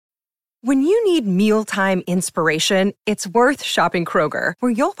When you need mealtime inspiration, it's worth shopping Kroger,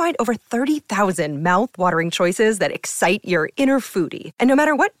 where you'll find over 30,000 mouth-watering choices that excite your inner foodie. And no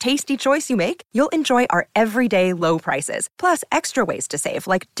matter what tasty choice you make, you'll enjoy our everyday low prices, plus extra ways to save,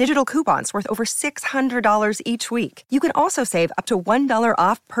 like digital coupons worth over $600 each week. You can also save up to $1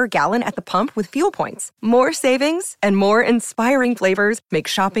 off per gallon at the pump with fuel points. More savings and more inspiring flavors make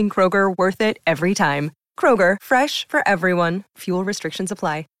shopping Kroger worth it every time. Kroger, fresh for everyone. Fuel restrictions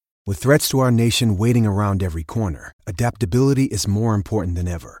apply. With threats to our nation waiting around every corner, adaptability is more important than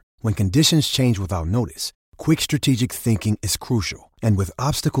ever. When conditions change without notice, quick strategic thinking is crucial. And with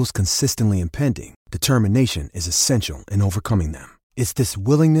obstacles consistently impending, determination is essential in overcoming them. It's this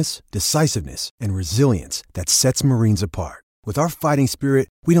willingness, decisiveness, and resilience that sets Marines apart. With our fighting spirit,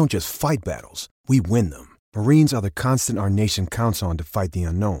 we don't just fight battles, we win them. Marines are the constant our nation counts on to fight the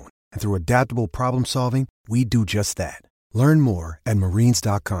unknown. And through adaptable problem solving, we do just that. Learn more at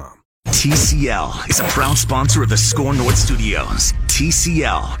marines.com. TCL is a proud sponsor of the Score North Studios.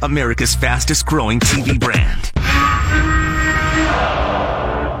 TCL, America's fastest growing TV brand.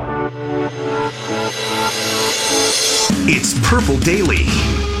 It's Purple Daily.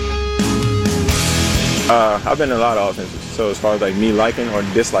 I've been in a lot of offenses, so as far as like me liking or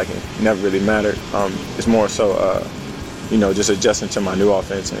disliking, never really mattered. It's more so, just adjusting to my new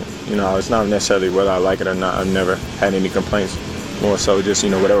offense. And, it's not necessarily whether I like it or not. I've never had any complaints. More so just,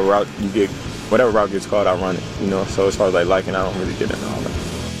 whatever route gets called, I run it. So as far as like liking, I don't really get into all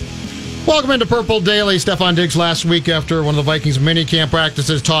that. Welcome into Purple Daily. Stefon Diggs last week after one of the Vikings minicamp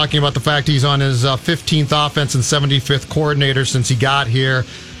practices talking about the fact he's on his 15th offense and 75th coordinator since he got here.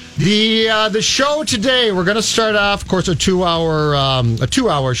 The show today, we're going to start off, of course, a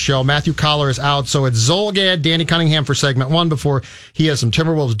two-hour show. Matthew Collar is out, so it's Zolgad, Danny Cunningham for segment one before he has some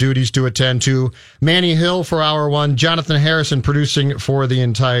Timberwolves duties to attend to. Manny Hill for hour one. Jonathan Harrison producing for the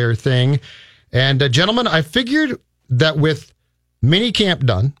entire thing. And gentlemen, I figured that with minicamp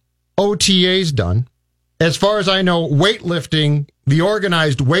done, OTAs done, as far as I know, weightlifting, the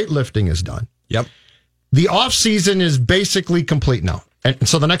organized weightlifting is done. Yep. The off-season is basically complete now. And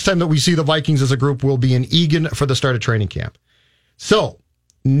so the next time that we see the Vikings as a group will be in Eagan for the start of training camp. So,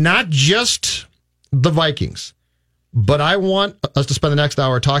 not just the Vikings, but I want us to spend the next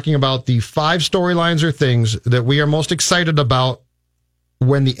hour talking about the 5 storylines or things that we are most excited about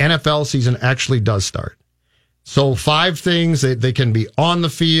when the NFL season actually does start. So 5 things that they can be on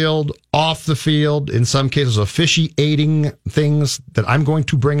the field, off the field, in some cases officiating things that I'm going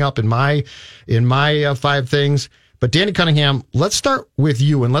to bring up in my 5 things. But Danny Cunningham, let's start with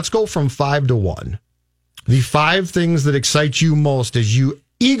you, and let's go from 5 to 1. The 5 things that excite you most as you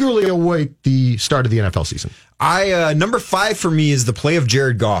eagerly await the start of the NFL season. Number 5 for me is the play of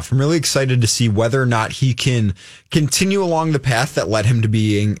Jared Goff. I'm really excited to see whether or not he can continue along the path that led him to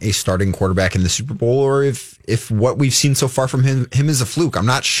being a starting quarterback in the Super Bowl, or if what we've seen so far from him is a fluke. I'm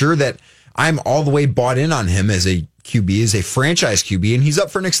not sure that I'm all the way bought in on him as a QB, as a franchise QB, and he's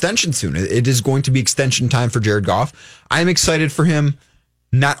up for an extension soon. It is going to be extension time for Jared Goff. I'm excited for him,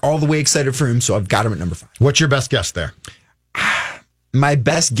 not all the way excited for him, so I've got him at number 5. What's your best guess there? My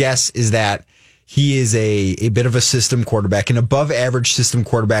best guess is that he is a bit of a system quarterback, an above average system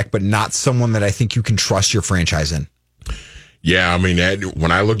quarterback, but not someone that I think you can trust your franchise in. Yeah, I mean,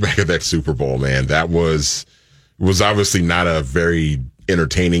 when I look back at that Super Bowl, man, that was obviously not a very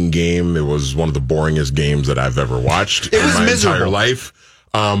entertaining game. It was one of the boringest games that I've ever watched in my entire life.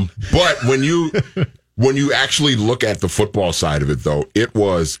 But when you actually look at the football side of it, though, it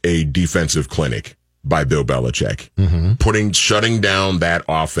was a defensive clinic by Bill Belichick, shutting down that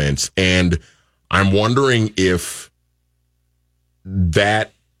offense. And I'm wondering if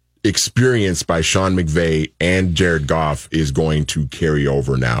that experience by Sean McVay and Jared Goff is going to carry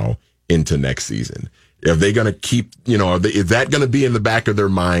over now into next season. Are they going to keep, is that going to be in the back of their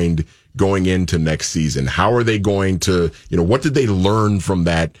mind going into next season? How are they going to, what did they learn from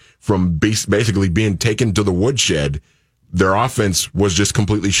that, from basically being taken to the woodshed? Their offense was just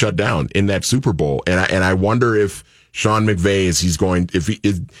completely shut down in that Super Bowl. And I wonder if Sean McVay is going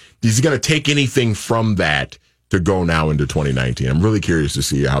to take anything from that to go now into 2019. I'm really curious to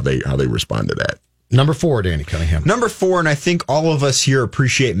see how they respond to that. Number 4, Danny Cunningham. Number 4, and I think all of us here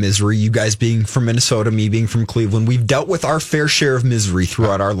appreciate misery. You guys being from Minnesota, me being from Cleveland, we've dealt with our fair share of misery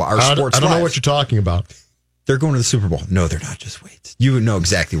throughout our sports lives. I don't know what you're talking about. They're going to the Super Bowl. No, they're not. Just wait. You would know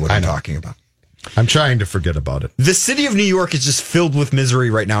exactly what I'm talking about. I'm trying to forget about it. The city of New York is just filled with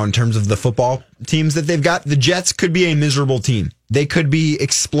misery right now in terms of the football teams that they've got. The Jets could be a miserable team. They could be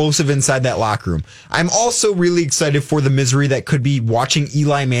explosive inside that locker room. I'm also really excited for the misery that could be watching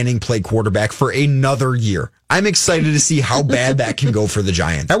Eli Manning play quarterback for another year. I'm excited to see how bad that can go for the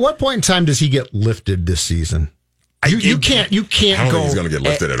Giants. At what point in time does he get lifted this season? You can't I don't think he's going to get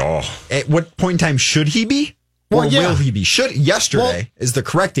lifted at all. At what point in time should he be? Or will he be? Yesterday is the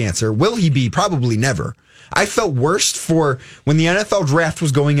correct answer. Will he be? Probably never. I felt worst for when the NFL draft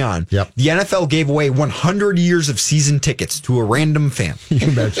was going on. Yep. The NFL gave away 100 years of season tickets to a random fan. You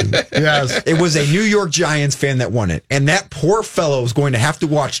mentioned it. Yes. It was a New York Giants fan that won it. And that poor fellow is going to have to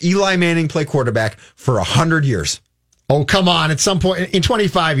watch Eli Manning play quarterback for 100 years. Oh, come on. At some point in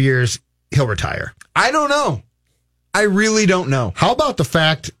 25 years, he'll retire. I don't know. I really don't know. How about the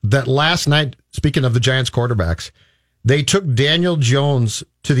fact that last night, speaking of the Giants quarterbacks, they took Daniel Jones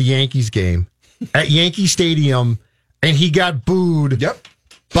to the Yankees game at Yankee Stadium, and he got booed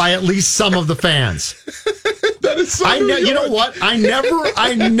by at least some of the fans. That is so you know what? I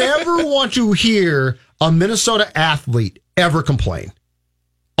never want to hear a Minnesota athlete ever complain.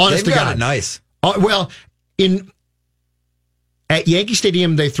 Honest They've to got God. it nice. At Yankee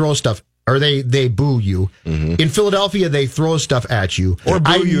Stadium, they throw stuff. Or they boo you. Mm-hmm. In Philadelphia, they throw stuff at you. Or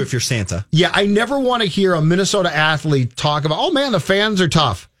boo you if you're Santa. Yeah, I never want to hear a Minnesota athlete talk about, oh man, the fans are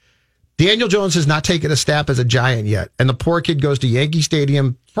tough. Daniel Jones has not taken a step as a Giant yet. And the poor kid goes to Yankee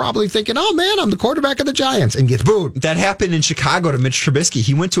Stadium probably thinking, oh man, I'm the quarterback of the Giants, and gets booed. That happened in Chicago to Mitch Trubisky.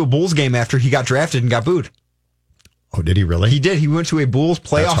 He went to a Bulls game after he got drafted and got booed. Oh, did he really? He did. He went to a Bulls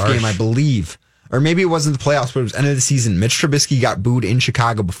playoff game, I believe. Or maybe it wasn't the playoffs, but it was end of the season. Mitch Trubisky got booed in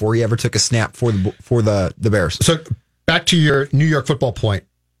Chicago before he ever took a snap for the Bears. So back to your New York football point.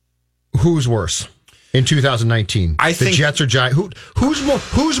 Who's worse in 2019? I think the Jets or Giants.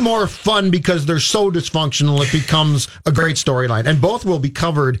 Who's more fun because they're so dysfunctional it becomes a great storyline, and both will be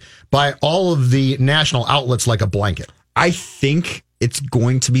covered by all of the national outlets like a blanket. I think it's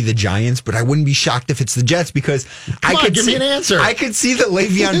going to be the Giants, but I wouldn't be shocked if it's the Jets because give me an answer. I could see the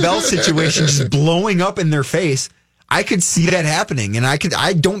Le'Veon Bell situation just blowing up in their face. I could see that happening, and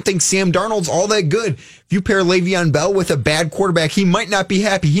I don't think Sam Darnold's all that good. If you pair Le'Veon Bell with a bad quarterback, he might not be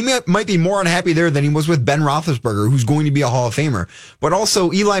happy. He might be more unhappy there than he was with Ben Roethlisberger, who's going to be a Hall of Famer. But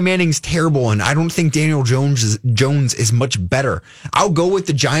also, Eli Manning's terrible, and I don't think Daniel Jones is much better. I'll go with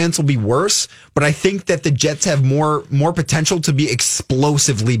the Giants will be worse, but I think that the Jets have more potential to be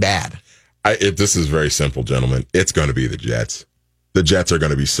explosively bad. This is very simple, gentlemen. It's going to be the Jets. The Jets are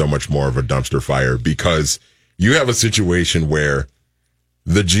going to be so much more of a dumpster fire because you have a situation where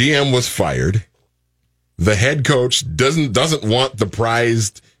the GM was fired. The head coach didn't want the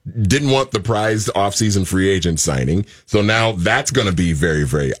prized offseason free agent signing. So now that's going to be very,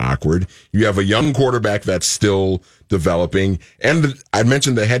 very awkward. You have a young quarterback that's still developing. And I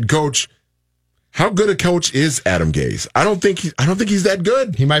mentioned the head coach. How good a coach is Adam Gase? I don't think he's that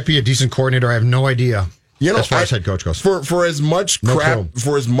good. He might be a decent coordinator. I have no idea. As far as head coach goes. For as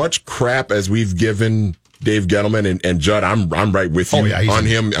much crap as we've given Dave Gettleman and Judd, I'm right with you on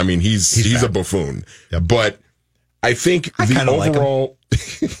him. I mean, he's a buffoon. Yep. But I think the overall.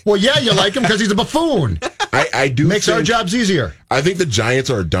 Well, yeah, you like him because he's a buffoon. I do. Makes our jobs easier. I think the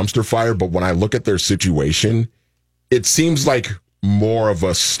Giants are a dumpster fire, but when I look at their situation, it seems like more of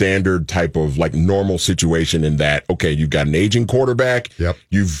a standard type of like normal situation in that, okay, you've got an aging quarterback. Yep.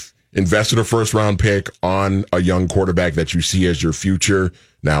 You've invested a first round pick on a young quarterback that you see as your future.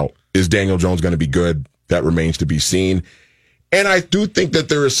 Now, is Daniel Jones going to be good? That remains to be seen. And I do think that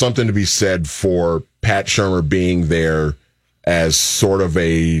there is something to be said for Pat Shurmur being there as sort of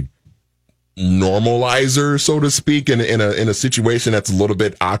a normalizer, so to speak, in a situation that's a little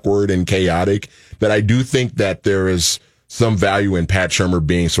bit awkward and chaotic. That I do think that there is some value in Pat Shurmur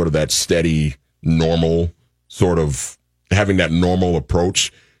being sort of that steady, normal, sort of having that normal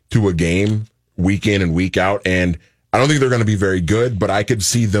approach to a game week in and week out. And I don't think they're going to be very good, but I could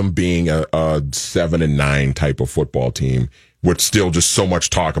see them being a 7-9 type of football team with still just so much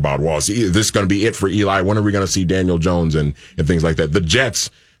talk about, well, is this going to be it for Eli? When are we going to see Daniel Jones and things like that? The Jets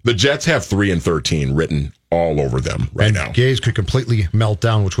have 3-13 written all over them right now. Gase could completely melt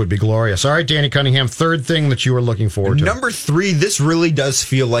down, which would be glorious. All right, Danny Cunningham, third thing that you were looking forward to. Number 3, this really does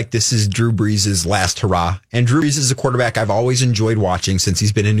feel like this is Drew Brees' last hurrah. And Drew Brees is a quarterback I've always enjoyed watching since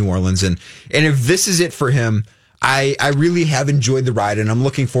he's been in New Orleans. And if this is it for him, I really have enjoyed the ride, and I'm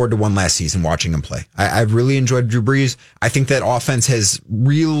looking forward to one last season watching him play. I've really enjoyed Drew Brees. I think that offense has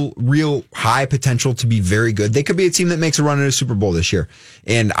real high potential to be very good. They could be a team that makes a run at a Super Bowl this year.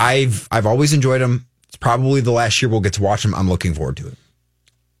 And I've always enjoyed them. It's probably the last year we'll get to watch them. I'm looking forward to it.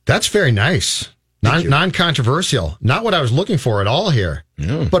 That's very nice. Non-controversial. Not what I was looking for at all here,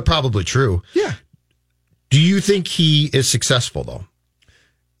 but probably true. Yeah. Do you think he is successful, though?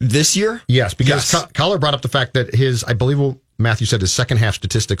 This year? Yes, because Collar brought up the fact that I believe what Matthew said, his second half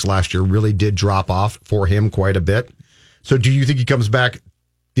statistics last year really did drop off for him quite a bit. So do you think he comes back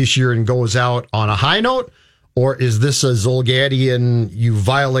this year and goes out on a high note? Or is this a Zulgadian, you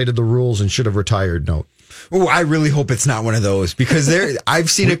violated the rules and should have retired note? Oh, I really hope it's not one of those because I've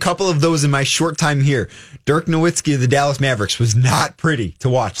seen a couple of those in my short time here. Dirk Nowitzki of the Dallas Mavericks was not pretty to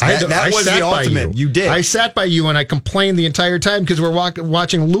watch. That was the ultimate. You did. I sat by you and I complained the entire time because we're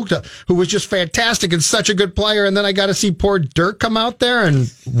watching Luka, who was just fantastic and such a good player. And then I got to see poor Dirk come out there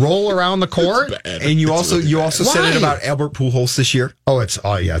and roll around the court. And you also said it about Albert Pujols this year. It's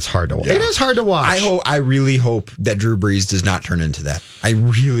hard to watch. Yeah. It is hard to watch. I really hope that Drew Brees does not turn into that. I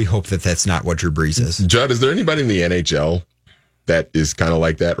really hope that that's not what Drew Brees is. Judd, is there anybody in the NHL that is kind of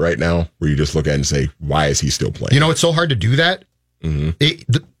like that right now, where you just look at it and say, why is he still playing? You know, it's so hard to do that. Mm-hmm.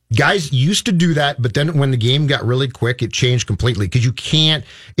 The guys used to do that, but then when the game got really quick, it changed completely because you can't.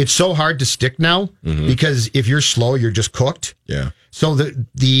 It's so hard to stick now because if you're slow, you're just cooked. Yeah. So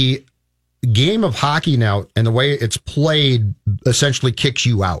the game of hockey now and the way it's played essentially kicks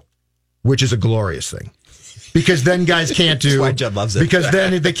you out, which is a glorious thing. Because then guys can't do. That's why Judd loves it. Because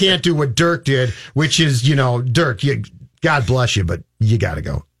then they can't do what Dirk did, which is, Dirk, God bless you, but you got to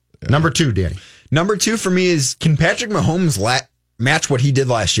go. Yeah. Number 2, Danny. Number 2 for me is, can Patrick Mahomes match what he did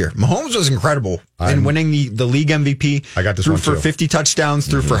last year? Mahomes was incredible in winning the league MVP. I got this threw one for too. 50 touchdowns,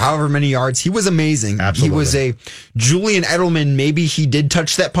 threw for however many yards. He was amazing. Absolutely. He was a Julian Edelman. Maybe he did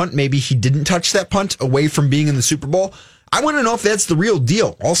touch that punt. Maybe he didn't touch that punt away from being in the Super Bowl. I want to know if that's the real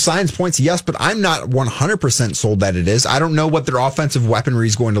deal. All signs point to yes, but I'm not 100% sold that it is. I don't know what their offensive weaponry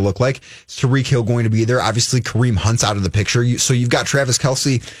is going to look like. Is Tyreek Hill going to be there? Obviously, Kareem Hunt's out of the picture. So you've got Travis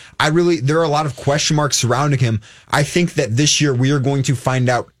Kelce. There are a lot of question marks surrounding him. I think that this year we are going to find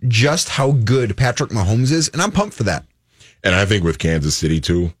out just how good Patrick Mahomes is, and I'm pumped for that. And I think with Kansas City,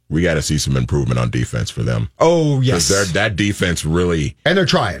 too, we got to see some improvement on defense for them. Oh, yes. That defense really... And they're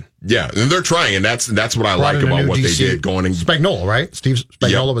trying. Yeah, and they're trying, and that's what I like about what DC, they did going in. Spagnuolo, right? Steve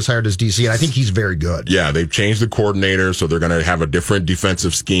Spagnuolo was hired as DC, and I think he's very good. Yeah, they've changed the coordinator, so they're going to have a different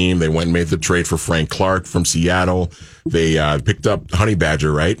defensive scheme. They went and made the trade for Frank Clark from Seattle. They picked up Honey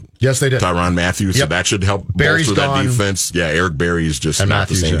Badger, right? Yes, they did. Tyrann Mathieu, so that should help bolster that defense. Yeah, Eric Berry is just not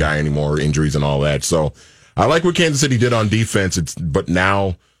the same guy anymore, injuries and all that. So I like what Kansas City did on defense, but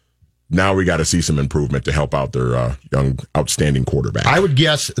now we got to see some improvement to help out their young, outstanding quarterback. I would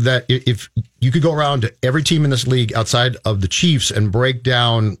guess that if you could go around to every team in this league outside of the Chiefs and break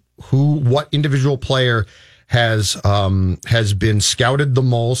down what individual player has been scouted the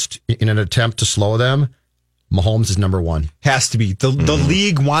most in an attempt to slow them, Mahomes is number 1. Has to be. The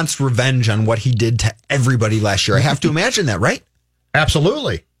league wants revenge on what he did to everybody last year. I have to imagine that, right?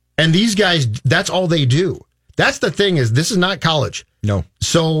 Absolutely. And these guys, that's all they do. That's the thing is this is not college. No.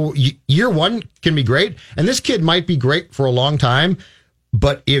 So year 1 can be great. And this kid might be great for a long time.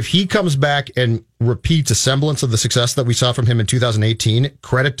 But if he comes back and repeats a semblance of the success that we saw from him in 2018,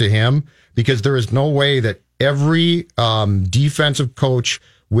 credit to him, because there is no way that every defensive coach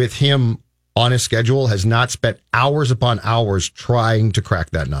with him on his schedule has not spent hours upon hours trying to crack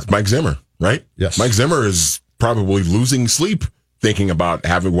that nut. Mike Zimmer, right? Yes. Mike Zimmer is probably losing sleep thinking about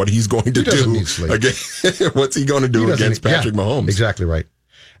what he's going to do. What's he going to do against Patrick Mahomes? Exactly right.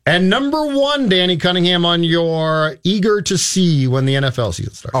 And number 1, Danny Cunningham, on your eager to see when the NFL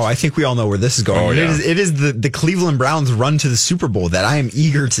season starts. Oh, I think we all know where this is going. Oh, yeah. It is the Cleveland Browns run to the Super Bowl that I am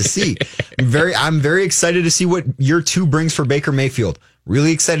eager to see. I'm very excited to see what year 2 brings for Baker Mayfield.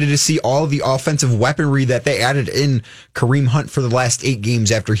 Really excited to see all the offensive weaponry that they added in Kareem Hunt for the last 8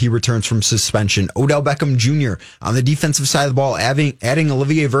 games after he returns from suspension. Odell Beckham Jr. on the defensive side of the ball, adding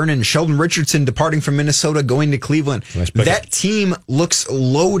Olivier Vernon, Sheldon Richardson departing from Minnesota, going to Cleveland. Nice that team looks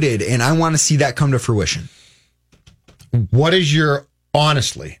loaded, and I want to see that come to fruition. What is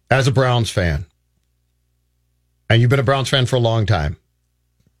honestly, as a Browns fan, and you've been a Browns fan for a long time,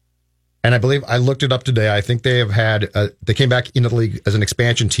 and I believe I looked it up today. I think they have they came back into the league as an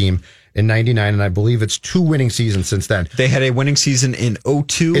expansion team in 99, and I believe it's 2 winning seasons since then. They had a winning season in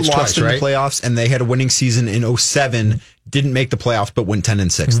 2002, lost in the playoffs, and they had a winning season in 2007, didn't make the playoffs, but went 10-6.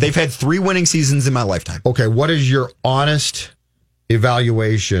 Mm-hmm. They've had 3 winning seasons in my lifetime. Okay, what is your honest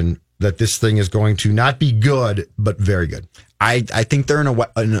evaluation that this thing is going to not be good, but very good? I think they're an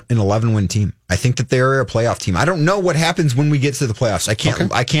 11-win team. I think that they're a playoff team. I don't know what happens when we get to the playoffs.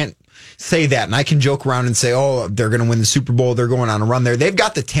 I can't say that, and I can joke around and say, oh, they're going to win the Super Bowl. They're going on a run there. They've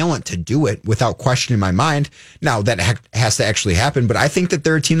got the talent to do it without question in my mind. Now, that has to actually happen, but I think that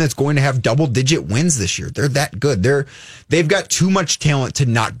they're a team that's going to have double-digit wins this year. They're that good. They've got too much talent to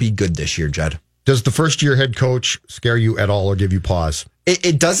not be good this year, Jed. Does the first-year head coach scare you at all or give you pause?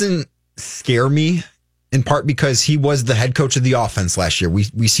 It doesn't scare me, in part because he was the head coach of the offense last year.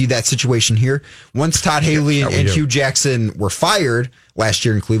 We see that situation here. Once Todd Haley and Hugh Jackson were fired last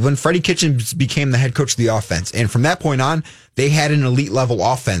year in Cleveland, Freddie Kitchens became the head coach of the offense. And from that point on, they had an elite level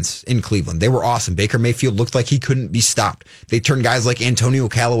offense in Cleveland. They were awesome. Baker Mayfield looked like he couldn't be stopped. They turned guys like Antonio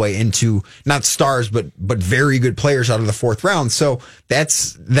Callaway into not stars, but very good players out of the fourth round. So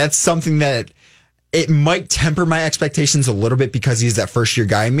that's something that it might temper my expectations a little bit because he's that first year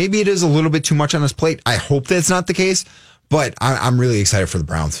guy. Maybe it is a little bit too much on his plate. I hope that's not the case, but I'm really excited for the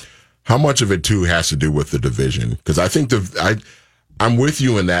Browns. How much of it too has to do with the division? Because I think I'm with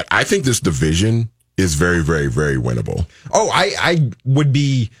you in that. I think this division is very, very, very winnable. Oh, I would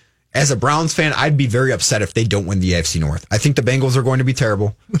be, as a Browns fan, I'd be very upset if they don't win the AFC North. I think the Bengals are going to be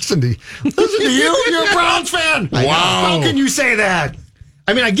terrible. Listen to you. You're a Browns fan. Wow. How can you say that?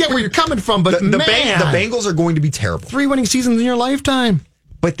 I mean, I get where you're coming from, but the Bengals are going to be terrible. 3 winning seasons in your lifetime.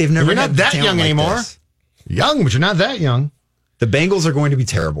 But they've never You're not that young like anymore. This. Young, but you're not that young. The Bengals are going to be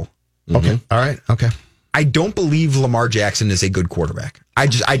terrible. Okay. All right. Okay. I don't believe Lamar Jackson is a good quarterback. I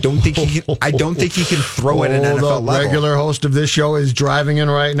don't think he can throw at an NFL level. The regular host of this show is driving in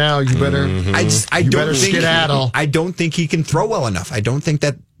right now. You better skedaddle. I don't think he can throw well enough. I don't think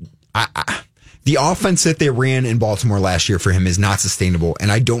that the offense that they ran in Baltimore last year for him is not sustainable,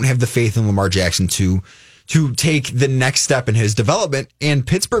 and I don't have the faith in Lamar Jackson to take the next step in his development. And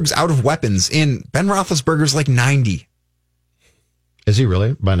Pittsburgh's out of weapons, and Ben Roethlisberger's like 90. Is he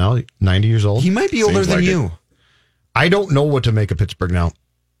really by now 90 years old? He might be older than you. I don't know what to make of Pittsburgh now.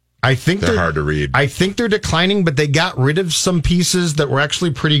 I think they're hard to read. I think they're declining, but they got rid of some pieces that were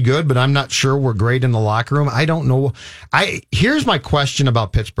actually pretty good, but I'm not sure were great in the locker room. I don't know. Here's my question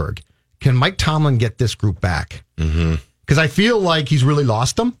about Pittsburgh. Can Mike Tomlin get this group back? Because I feel like he's really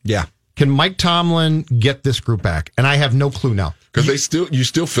lost them. Yeah. Can Mike Tomlin get this group back? And I have no clue now. Because you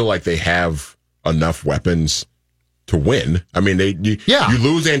still feel like they have enough weapons to win. I mean, you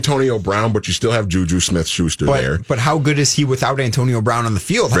lose Antonio Brown, but you still have Juju Smith-Schuster there. But how good is he without Antonio Brown on the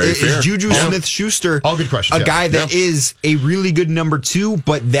field? Very fair. Is Juju Smith-Schuster all good questions, a guy that is a really good number 2,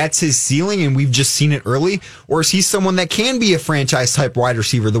 but that's his ceiling and we've just seen it early? Or is he someone that can be a franchise-type wide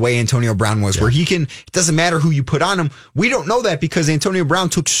receiver the way Antonio Brown was, where he can, it doesn't matter who you put on him. We don't know that because Antonio Brown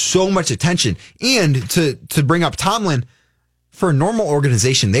took so much attention. And to bring up Tomlin, for a normal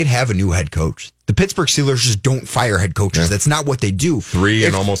organization, they'd have a new head coach. The Pittsburgh Steelers just don't fire head coaches. That's not what they do. 3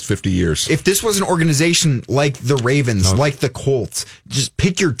 in almost 50 years. If this was an organization like the Ravens, like the Colts, just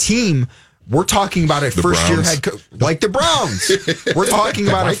pick your team. We're talking about a first-year head coach, like the Browns. We're talking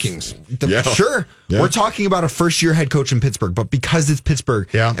about Vikings. Sure. Yeah. We're talking about a first-year head coach in Pittsburgh, but because it's Pittsburgh,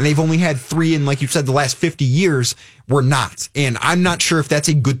 and they've only had 3 in, like you said, the last 50 years, we're not. And I'm not sure if that's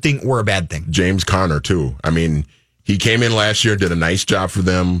a good thing or a bad thing. James Conner, too. I mean, he came in last year, did a nice job for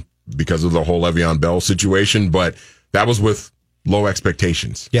them because of the whole Le'Veon Bell situation, but that was with low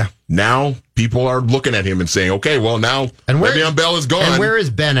expectations. Yeah. Now people are looking at him and saying, okay, well, now Le'Veon Bell is gone. And where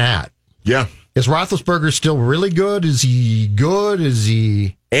is Ben at? Yeah. Is Roethlisberger still really good? Is he good? Is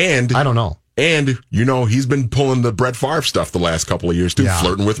he... And I don't know. And, he's been pulling the Brett Favre stuff the last couple of years, too,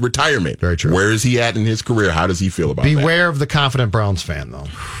 flirting with retirement. Very true. Where is he at in his career? How does he feel about that? Beware of the confident Browns fan, though.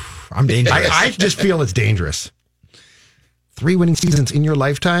 I'm dangerous. I just feel it's dangerous. 3 winning seasons in your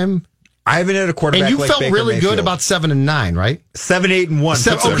lifetime. I haven't had a quarterback and you like felt Baker really Mayfield. good about 7-9, right?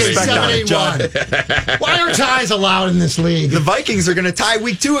 7-8-1. Okay, 7-8-1. Why are ties allowed in this league? The Vikings are going to tie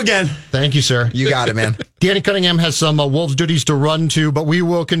week 2 again. Thank you, sir. You got it, man. Danny Cunningham has some Wolves duties to run to, but we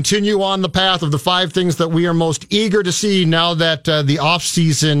will continue on the path of the 5 things that we are most eager to see now that the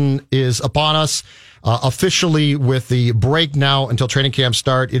offseason is upon us. Officially with the break now until training camp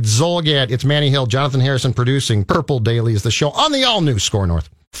start. It's Zolgad, it's Manny Hill, Jonathan Harrison producing. Purple Daily is the show on the all-new Score North.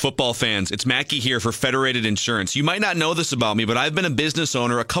 Football fans, it's Mackie here for Federated Insurance. You might not know this about me, but I've been a business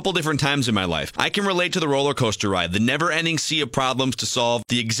owner a couple different times in my life. I can relate to the roller coaster ride, the never-ending sea of problems to solve,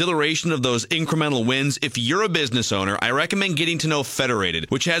 the exhilaration of those incremental wins. If you're a business owner, I recommend getting to know Federated,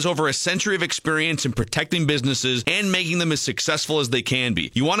 which has over a century of experience in protecting businesses and making them as successful as they can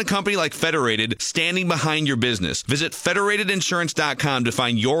be. You want a company like Federated standing behind your business. Visit federatedinsurance.com to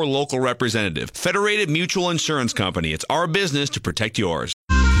find your local representative. Federated Mutual Insurance Company. It's our business to protect yours.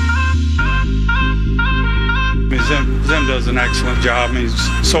 Zim does an excellent job. I mean,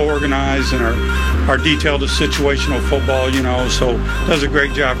 he's so organized, and our detailed is situational football, so does a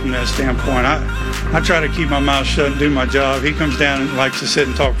great job from that standpoint. I try to keep my mouth shut and do my job. He comes down and likes to sit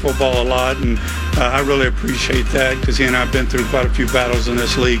and talk football a lot, and I really appreciate that because he and I have been through quite a few battles in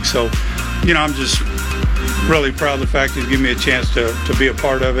this league. So, I'm just really proud of the fact he's given me a chance to be a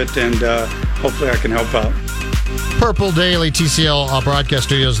part of it, and hopefully I can help out. Purple Daily, TCL broadcast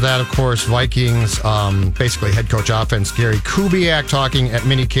studios. That, of course, Vikings, basically head coach offense, Gary Kubiak, talking at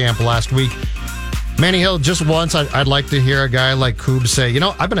minicamp last week. Manny Hill, just once, I'd like to hear a guy like Koob say,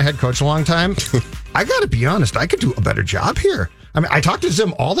 I've been a head coach a long time. I got to be honest, I could do a better job here. I mean, I talk to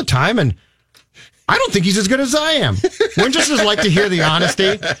Zim all the time, and I don't think he's as good as I am. Wouldn't just like to hear the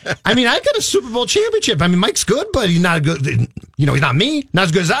honesty? I mean, I got a Super Bowl championship. I mean, Mike's good, but he's not good. He's not me, not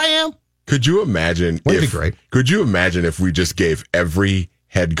as good as I am. Could you imagine? Would be great. Could you imagine if we just gave every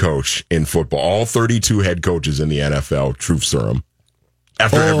head coach in football, all 32 head coaches in the NFL, truth serum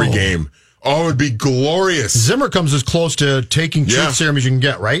after every game? Oh, it'd be glorious. Zimmer comes as close to taking truth serum as you can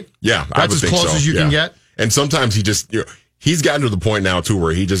get, right? Yeah, that's as close as you can get. And sometimes he's gotten to the point now too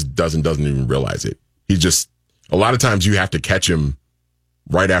where he just doesn't even realize it. He just, a lot of times you have to catch him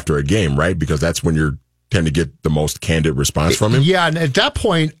right after a game, right? Because that's when you tend to get the most candid response from him. Yeah, and at that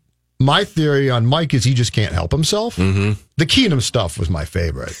point, my theory on Mike is he just can't help himself. Mm-hmm. The Keenum stuff was my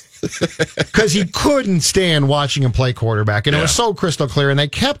favorite because he couldn't stand watching him play quarterback, and it was so crystal clear, and they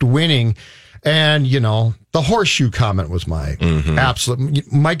kept winning. And, the horseshoe comment was my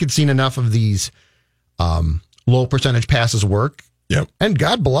absolute. Mike had seen enough of these low percentage passes work. Yep. And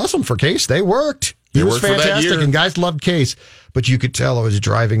God bless him for Case. They worked. He was fantastic, and guys loved Case. But you could tell it was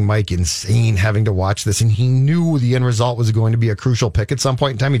driving Mike insane having to watch this, and he knew the end result was going to be a crucial pick at some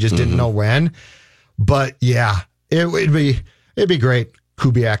point in time. He just didn't know when. But yeah, it'd be great.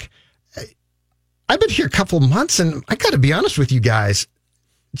 Kubiak. I've been here a couple of months, and I got to be honest with you guys.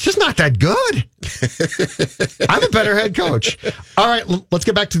 It's just not that good. I'm a better head coach. All right, let's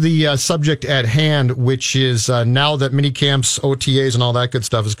get back to the subject at hand, which is now that mini camps, OTAs, and all that good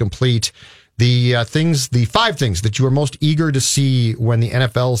stuff is complete. The 5 things that you are most eager to see when the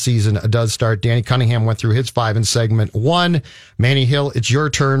NFL season does start. Danny Cunningham went through his 5 in segment 1. Manny Hill, it's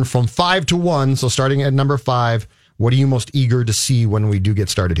your turn from 5 to 1. So starting at number 5, what are you most eager to see when we do get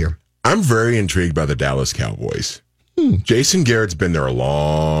started here? I'm very intrigued by the Dallas Cowboys. Jason Garrett's been there a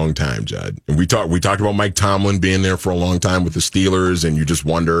long time, Judd. And we talked about Mike Tomlin being there for a long time with the Steelers, and you just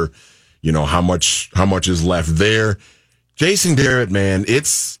wonder, how much is left there. Jason Garrett, man,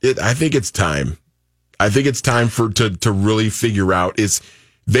 I think it's time. I think it's time to really figure out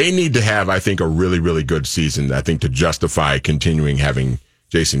they need to have, I think, a really, really good season, I think, to justify continuing having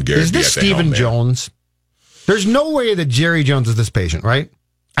Jason Garrett. Is this Stephen Jones? There's no way that Jerry Jones is this patient, right?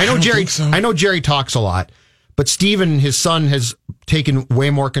 I know Jerry talks a lot. But Steven, his son, has taken way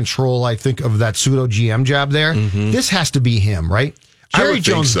more control, I think, of that pseudo GM job there. Mm-hmm. This has to be him, right? Jerry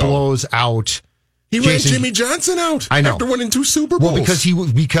Jones blows out. He ran Jimmy Johnson out. I know. After winning 2 Super Bowls.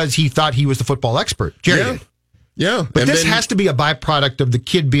 Well, because he thought he was the football expert. Jerry did. Yeah. But this has to be a byproduct of the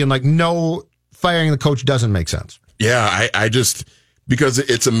kid being like, no, firing the coach doesn't make sense. Yeah, I just, because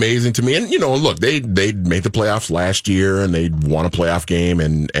it's amazing to me. And, look, they made the playoffs last year, and they won a playoff game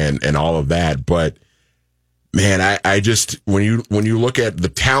and all of that. But, man, I just, when you look at the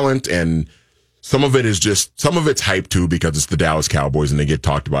talent, and some of it's hype too, because it's the Dallas Cowboys and they get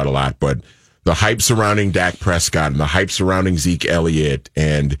talked about a lot, but the hype surrounding Dak Prescott and the hype surrounding Zeke Elliott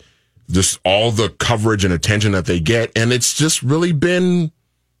and just all the coverage and attention that they get, and it's just really been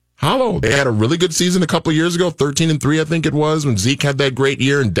hollow. They had a really good season a couple of years ago, 13-3, I think it was, when Zeke had that great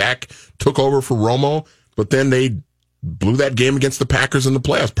year and Dak took over for Romo, but then they blew that game against the Packers in the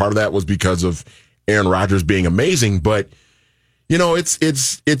playoffs. Part of that was because of Aaron Rodgers being amazing, but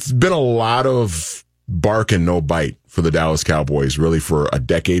it's been a lot of bark and no bite for the Dallas Cowboys, really, for a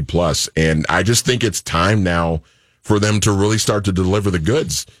decade plus, and I just think it's time now for them to really start to deliver the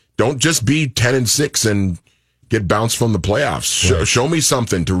goods. Don't just be 10-6 and get bounced from the playoffs. Right. Show me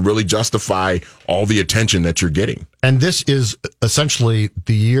something to really justify all the attention that you're getting. And this is essentially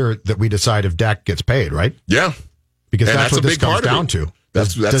the year that we decide if Dak gets paid, right? Yeah, because that's what this comes down to.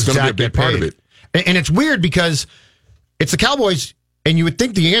 That's going to be a big part of it. And it's weird because it's the Cowboys, and you would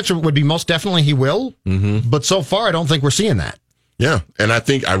think the answer would be most definitely he will. Mm-hmm. But so far, I don't think we're seeing that. Yeah, and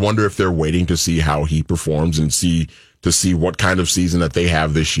I wonder if they're waiting to see how he performs and see what kind of season that they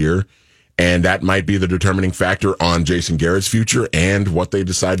have this year. And that might be the determining factor on Jason Garrett's future and what they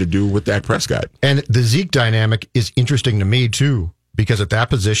decide to do with Dak Prescott. And the Zeke dynamic is interesting to me, too, because at that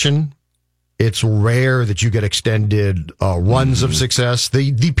position, It's rare that you get extended runs of success.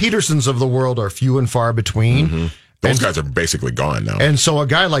 The Petersons of the world are few and far between. Those guys are basically gone now. And so a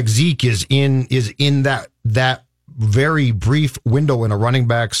guy like Zeke is in that very brief window in a running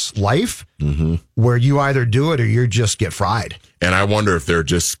back's life where you either do it or you just get fried. And I wonder if they're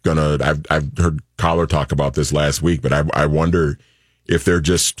just gonna. I've heard Collar talk about this last week, but I wonder if they're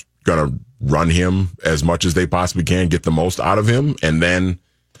just gonna run him as much as they possibly can, get the most out of him, and then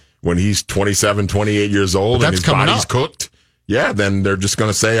when he's 27, 28 years old and his body's cooked, then they're just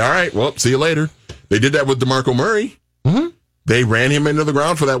gonna say, "All right, well, see you later." They did that with DeMarco Murray. They ran him into the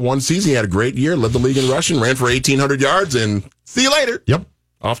ground for that one season. He had a great year, led the league in rushing, ran for 1,800 yards, and see you later. Yep.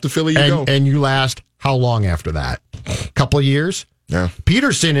 Off to Philly you go. And you last how long after that? A couple of years? Yeah.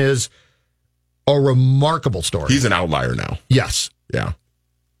 Peterson is a remarkable story. He's an outlier now. Yes. Yeah.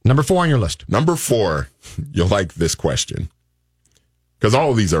 Number 4 on your list. Number 4, you'll like this question. Because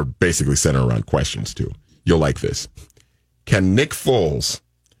all of these are basically centered around questions, too. You'll like this. Can Nick Foles,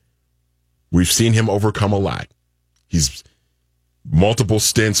 we've seen him overcome a lot. He's multiple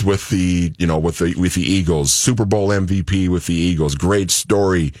stints with the Eagles, Super Bowl MVP with the Eagles. Great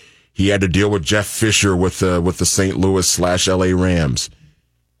story. He had to deal with Jeff Fisher with the St. Louis/LA Rams.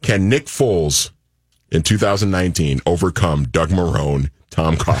 Can Nick Foles in 2019 overcome Doug Marrone,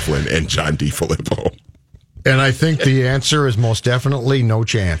 Tom Coughlin, and John DeFilippo? And I think the answer is most definitely no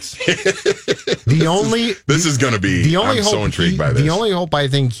chance. This is going to be. I'm so intrigued by this. The only hope I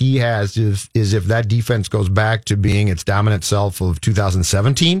think he has is if that defense goes back to being its dominant self of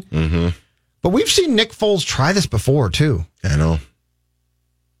 2017. But we've seen Nick Foles try this before too. I know.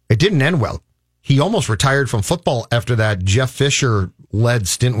 It didn't end well. He almost retired from football after that Jeff Fisher-led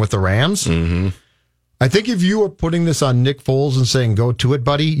stint with the Rams. I think if you are putting this on Nick Foles and saying, go to it,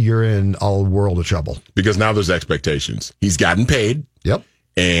 buddy, you're in a world of trouble. Because now there's expectations. He's gotten paid. Yep.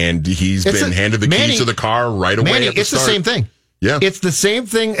 And he's been handed the keys to the car right away at the start. It's the same thing. Yeah. It's the same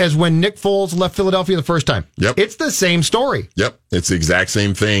thing as when Nick Foles left Philadelphia the first time. Yep. It's the same story. Yep. It's the exact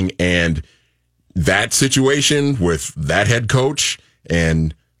same thing. And that situation with that head coach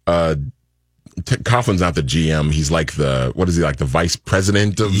and Coughlin's not the GM. He's like the vice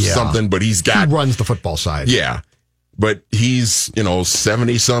president of something, but he runs the football side. Yeah. But he's,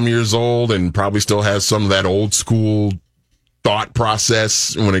 70 some years old and probably still has some of that old school thought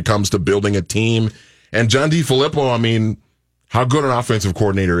process when it comes to building a team. And John DeFilippo, I mean, how good an offensive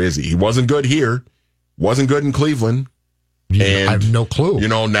coordinator is he? He wasn't good here, wasn't good in Cleveland. And I have no clue.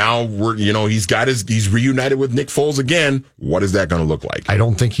 Now he's reunited with Nick Foles again. What is that going to look like? I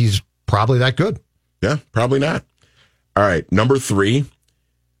don't think he's probably that good. Yeah, probably not. All right, number 3,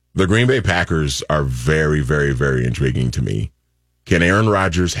 the Green Bay Packers are very, very, very intriguing to me. Can Aaron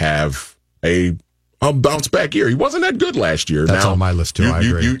Rodgers have a bounce back year? He wasn't that good last year. That's on my list too. I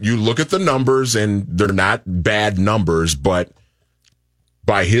agree. You look at the numbers, and they're not bad numbers, but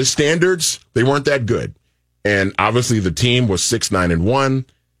by his standards, they weren't that good. And obviously, the team was 6-9-1.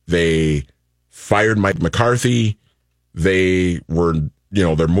 They fired Mike McCarthy. They were,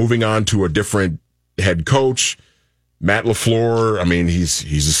 they're moving on to a different head coach. Matt LaFleur, I mean,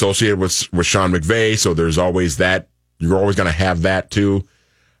 he's associated with Sean McVay, so there's always that. You're always going to have that too.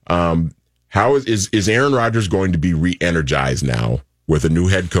 How is Aaron Rodgers going to be re-energized now with a new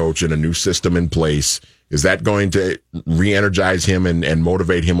head coach and a new system in place? Is that going to re-energize him and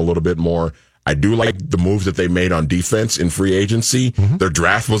motivate him a little bit more? I do like the moves that they made on defense in free agency. Their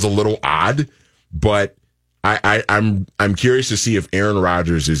draft was a little odd, but I'm curious to see if Aaron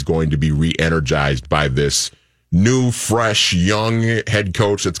Rodgers is going to be re-energized by this new, fresh, young head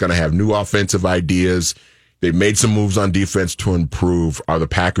coach that's going to have new offensive ideas. They've made some moves on defense to improve. Are the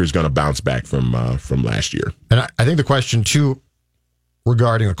Packers going to bounce back from last year? And I think the question, too,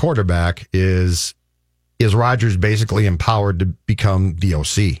 regarding the quarterback is Rodgers basically empowered to become the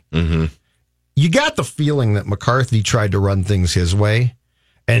OC? You got the feeling that McCarthy tried to run things his way.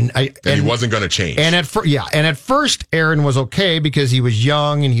 And he wasn't going to change. And at first, Aaron was okay because he was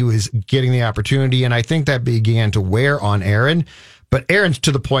young and he was getting the opportunity. And I think that began to wear on Aaron. But Aaron's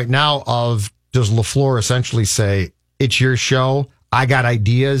to the point now of, does LaFleur essentially say, it's your show, I got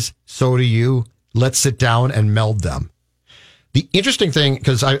ideas, so do you, let's sit down and meld them. The interesting thing,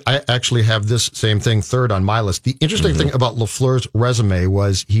 because I actually have this same thing third on my list, the interesting thing about LaFleur's resume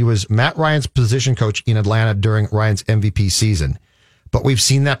was he was Matt Ryan's position coach in Atlanta during Ryan's MVP season. But we've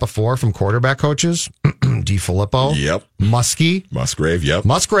seen that before from quarterback coaches. DeFilippo. Yep. Musgrave. Yep.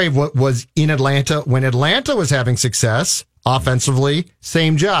 Musgrave was in Atlanta when Atlanta was having success offensively.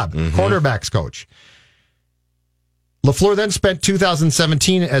 Same job. Quarterbacks coach. LaFleur then spent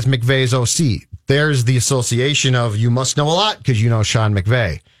 2017 as McVay's OC. There's the association of you must know a lot because you know Sean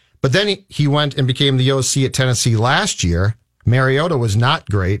McVay. But then he went and became the OC at Tennessee last year. Mariota was not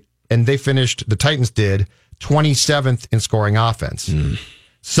great, and the Titans did 27th in scoring offense.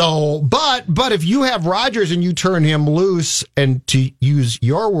 So, but if you have Rodgers and you turn him loose, and to use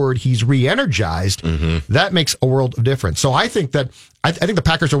your word, he's re-energized, that makes a world of difference. So I think that I think the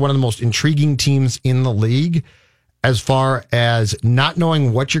Packers are one of the most intriguing teams in the league as far as not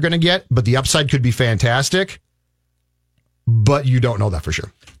knowing what you're going to get, but the upside could be fantastic, but you don't know that for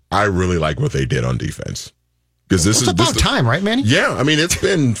sure. I really like what they did on defense. Because it's about time, right, Manny? Yeah, I mean, it's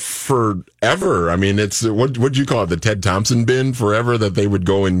been forever. I mean, it's what'd you call it? The Ted Thompson bin forever, that they would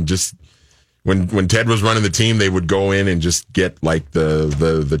go and just when Ted was running the team, they would go in and just get like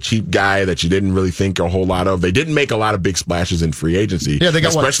the cheap guy that you didn't really think a whole lot of. They didn't make a lot of big splashes in free agency, they got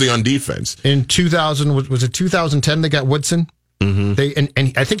especially on defense. In 2000, was it 2010? They got Woodson. They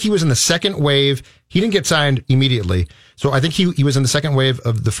and I think he was in the second wave. He didn't get signed immediately, so I think he was in the second wave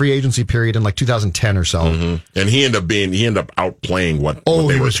of the free agency period in like 2010 or so. And he ended up outplaying what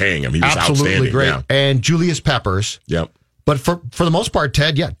they were paying him. He was absolutely outstanding. Great. Yeah. And Julius Peppers. Yep. But for the most part,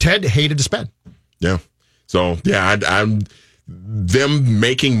 Ted hated to spend. Yeah. So I'm them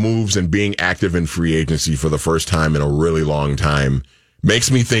making moves and being active in free agency for the first time in a really long time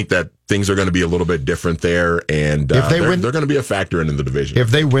makes me think that things are going to be a little bit different there, and if they're going to be a factor in the division. If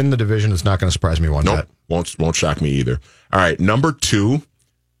they win the division, it's not going to surprise me one bit. Won't shock me either. All right, number 2,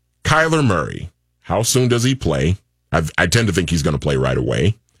 Kyler Murray. How soon does he play? I tend to think he's going to play right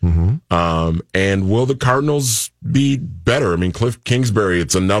away. And will the Cardinals be better? I mean, Cliff Kingsbury,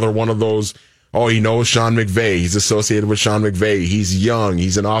 it's another one of those, he knows Sean McVay. He's associated with Sean McVay. He's young.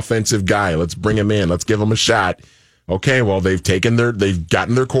 He's an offensive guy. Let's bring him in. Let's give him a shot. Okay, well, they've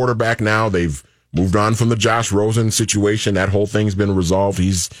gotten their quarterback now. They've moved on from the Josh Rosen situation. That whole thing's been resolved.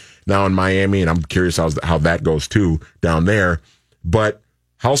 He's now in Miami, and I'm curious how that goes too down there. But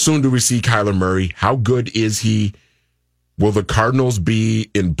how soon do we see Kyler Murray? How good is he? Will the Cardinals be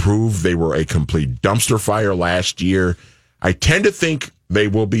improved? They were a complete dumpster fire last year. I tend to think they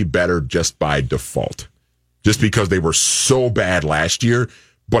will be better just by default, just because they were so bad last year.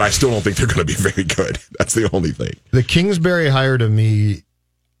 But I still don't think they're going to be very good. That's the only thing. The Kingsbury hire to me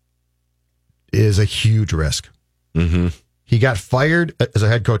is a huge risk. He got fired as a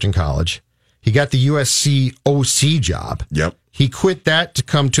head coach in college. He got the USC OC job. Yep. He quit that to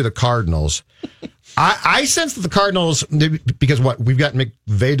come to the Cardinals. I sense that the Cardinals, because we've got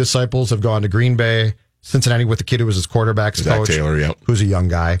McVay disciples have gone to Green Bay, Cincinnati with the kid who was his quarterback's coach, Zach Taylor, yep. Who's a young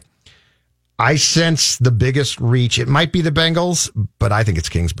guy. I sense the biggest reach. It might be the Bengals, but I think it's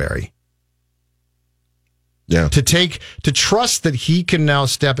Kingsbury. Yeah. To trust that he can now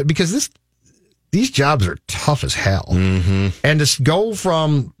step it, because these jobs are tough as hell. And to go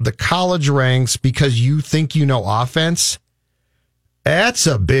from the college ranks because you think you know offense, that's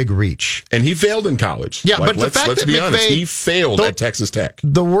a big reach. And he failed in college. Yeah, but let's be honest, he failed at Texas Tech.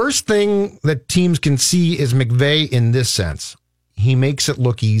 The worst thing that teams can see is McVay in this sense. He makes it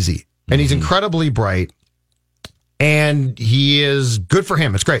look easy. And he's incredibly bright, and he is good for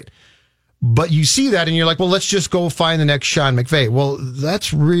him. It's great. But you see that, and you're like, well, let's just go find the next Sean McVay. Well,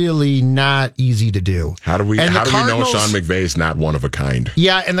 that's really not easy to do. How do we know Sean McVay is not one of a kind?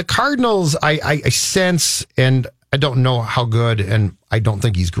 Yeah, and the Cardinals, I sense, and I don't know how good, and I don't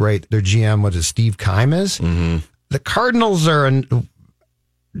think he's great. Their GM, Steve Keim is? The Cardinals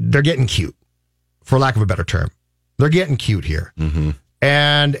they're getting cute, for lack of a better term. They're getting cute here.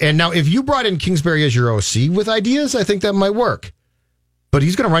 And now, if you brought in Kingsbury as your OC with ideas, I think that might work. But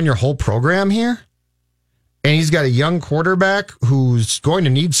he's going to run your whole program here, and he's got a young quarterback who's going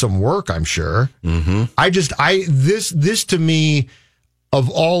to need some work, I'm sure. This to me, of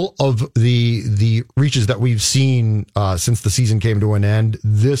all of the reaches that we've seen since the season came to an end,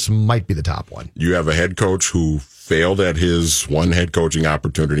 this might be the top one. You have a head coach who failed at his one head coaching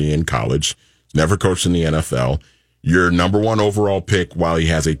opportunity in college, never coached in the NFL. Your number 1 overall pick, while he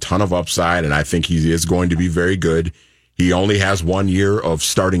has a ton of upside, and I think he is going to be very good, he only has 1 year of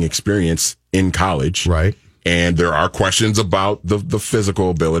starting experience in college. Right. And there are questions about the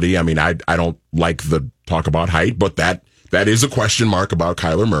physical ability. I mean, I don't like the talk about height, but that is a question mark about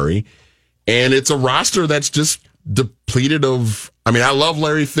Kyler Murray. And it's a roster that's just depleted of, I mean, I love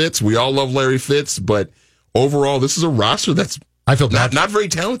Larry Fitz. We all love Larry Fitz, but overall, this is a roster that's not very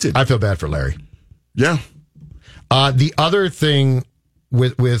talented. I feel bad for Larry. Yeah. The other thing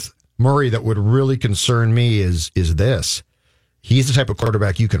with Murray that would really concern me is this. He's the type of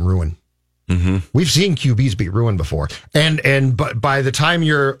quarterback you can ruin. We've seen QBs be ruined before. But by the time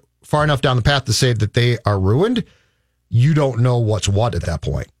you're far enough down the path to say that they are ruined, you don't know what's what at that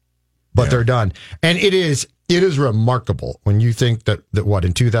point. But they're done. And it is It is remarkable when you think that what,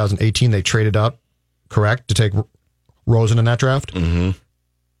 in 2018 they traded up, correct, to take Rosen in that draft? Mm-hmm.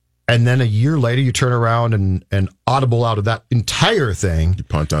 And then a year later you turn around and audible out of that entire thing. You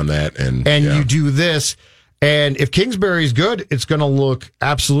punt on that and you do this. And if Kingsbury's good, it's going to look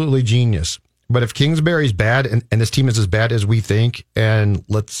absolutely genius. But if Kingsbury's bad and this team is as bad as we think, and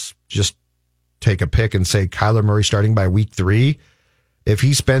let's just take a pick and say Kyler Murray starting by week 3, if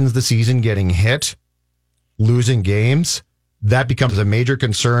he spends the season getting hit, losing games, that becomes a major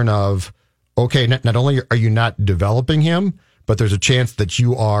concern of, okay, not only are you not developing him, but there's a chance that he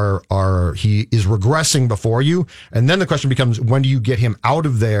is regressing before you. And then the question becomes, when do you get him out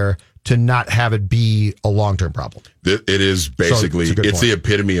of there to not have it be a long-term problem? It is basically, it's the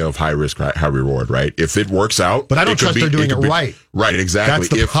epitome of high risk, high reward, right? If it works out. But I don't trust they're doing it right. Right, exactly.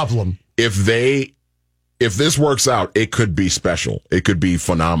 That's the problem. If this works out, it could be special. It could be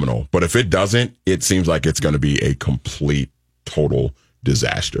phenomenal. But if it doesn't, it seems like it's going to be a complete, total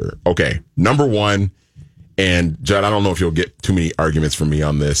disaster. Okay, number 1, and Judd, I don't know if you'll get too many arguments from me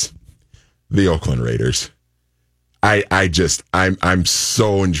on this. The Oakland Raiders. I'm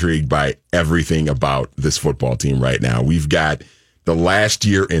so intrigued by everything about this football team right now. We've got the last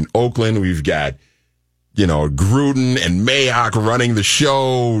year in Oakland. We've got, Gruden and Mayock running the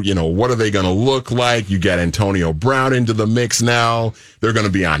show. What are they going to look like? You got Antonio Brown into the mix now. They're going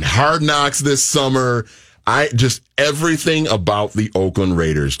to be on Hard Knocks this summer. Everything about the Oakland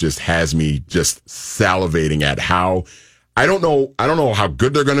Raiders just has me just salivating at how, I don't know how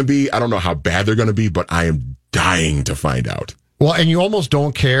good they're going to be. I don't know how bad they're going to be, but I am dying to find out. Well, and you almost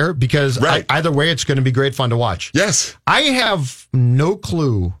don't care because either way, it's going to be great fun to watch. Yes. I have no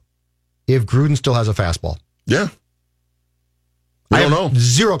clue if Gruden still has a fastball. Yeah. We don't know.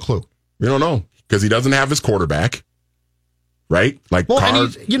 Zero clue. We don't know because he doesn't have his quarterback. Right? Like, well,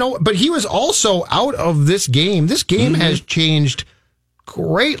 and but he was also out of this game. This game has changed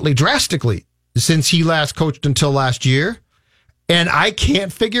greatly, drastically since he last coached until last year. And I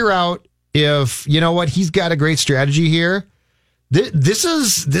can't figure out if, he's got a great strategy here. This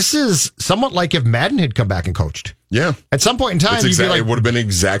is somewhat like if Madden had come back and coached. Yeah. At some point in time, you'd be like, it would have been the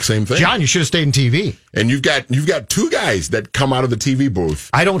exact same thing. John, you should have stayed in TV. And you've got 2 guys that come out of the TV booth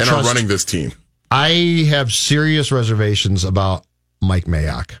are running this team. I have serious reservations about Mike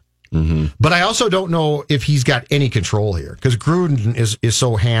Mayock. Mm-hmm. But I also don't know if he's got any control here because Gruden is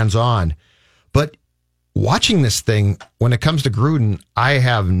so hands-on. But watching this thing, when it comes to Gruden, I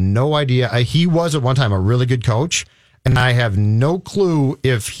have no idea. He was at one time a really good coach, and I have no clue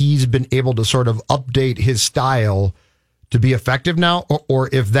if he's been able to sort of update his style to be effective now, or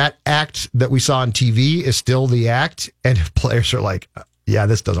if that act that we saw on TV is still the act, and if players are like, yeah,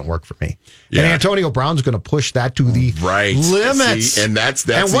 this doesn't work for me. Yeah. And Antonio Brown's going to push that to the limits. See, and that's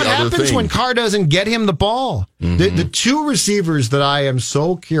and what the other happens thing. When Carr doesn't get him the ball? Mm-hmm. The 2 receivers that I am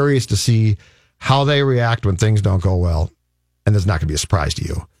so curious to see how they react when things don't go well, and this is not going to be a surprise to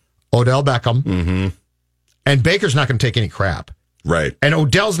you, Odell Beckham, mm-hmm. and Baker's not going to take any crap. Right. And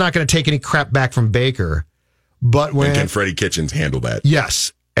Odell's not going to take any crap back from Baker. But when can Freddie Kitchens handle that?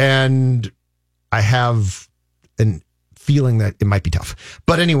 Yes. And I have an feeling that it might be tough.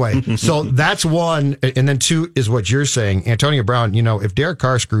 But anyway, so that's 1. And then 2 is what you're saying. Antonio Brown, if Derek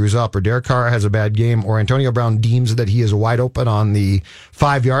Carr screws up or Derek Carr has a bad game or Antonio Brown deems that he is wide open on the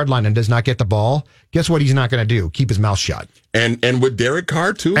 5-yard line and does not get the ball, guess what he's not going to do? Keep his mouth shut. And with Derek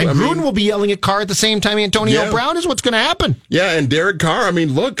Carr, too. And Gruden will be yelling at Carr at the same time Antonio Brown is what's going to happen. Yeah, and Derek Carr,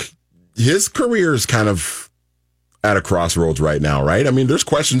 look, his career is kind of at a crossroads right now, right? There's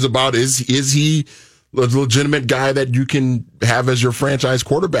questions about is he a legitimate guy that you can have as your franchise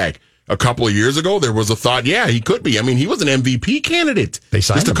quarterback? A couple of years ago, there was a thought, he could be. He was an MVP candidate. They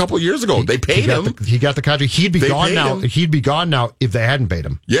signed just him. A couple of years ago. They paid him. He got the contract. He'd be gone now. He'd be gone now if they hadn't paid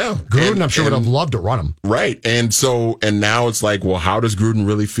him. Yeah. Gruden, I'm sure, would have loved to run him. Right. And now it's like, well, how does Gruden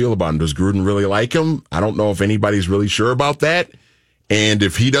really feel about him? Does Gruden really like him? I don't know if anybody's really sure about that. And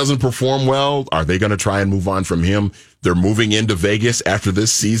if he doesn't perform well, are they going to try and move on from him? They're moving into Vegas after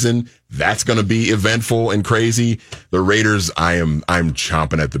this season. That's going to be eventful and crazy. The Raiders, I'm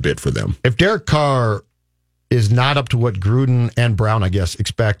chomping at the bit for them. If Derek Carr is not up to what Gruden and Brown, I guess,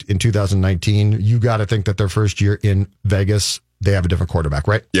 expect in 2019, you got to think that their first year in Vegas, they have a different quarterback,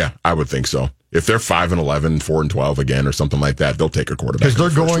 right? Yeah, I would think so. If they're 5-11, 4-12 again, or something like that, they'll take a quarterback.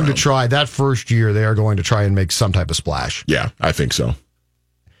 Because they're going to try that first year. They are going to try and make some type of splash. Yeah, I think so.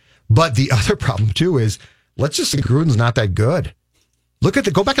 But the other problem too is, let's just say Gruden's not that good. Go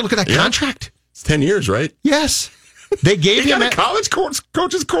back and look at that contract. It's 10 years, right? Yes. They gave him a college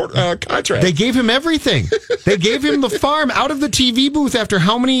coach's contract. They gave him everything. They gave him the farm out of the TV booth after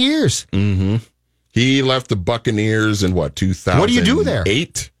how many years? Mm-hmm. He left the Buccaneers in 2008? What do you do there?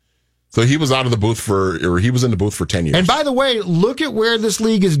 So he was out of the booth he was in the booth for 10 years. And by the way, look at where this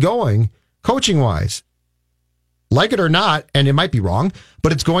league is going, coaching-wise. Like it or not, and it might be wrong,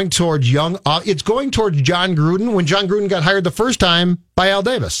 but it's going towards it's going towards John Gruden when John Gruden got hired the first time by Al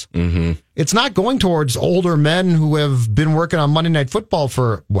Davis. Mm-hmm. It's not going towards older men who have been working on Monday Night Football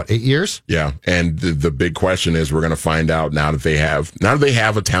for, 8 years? Yeah, and the big question is we're going to find out now that they have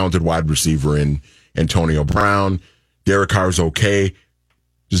a talented wide receiver in Antonio Brown. Derek Carr's okay.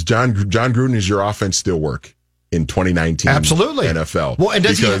 Does John Gruden, is your offense still work in 2019 Absolutely. NFL? Well, and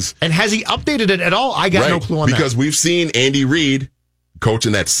has he updated it at all? I got no clue on that. Because we've seen Andy Reid coach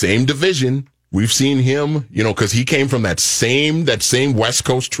in that same division. We've seen him, because he came from that same West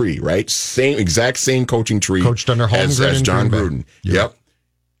Coast tree, right? Exact same coaching tree. Coached under Holmgren as John Green Gruden. Bay. Yep.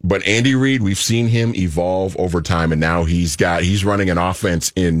 But Andy Reid, we've seen him evolve over time, and now he's running an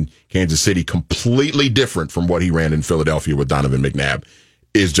offense in Kansas City completely different from what he ran in Philadelphia with Donovan McNabb.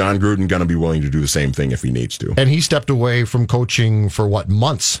 Is John Gruden going to be willing to do the same thing if he needs to? And he stepped away from coaching for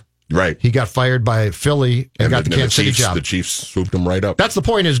months? Right. He got fired by Philly and got the Kansas City job. The Chiefs swooped him right up. That's the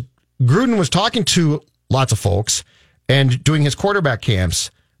point, is Gruden was talking to lots of folks and doing his quarterback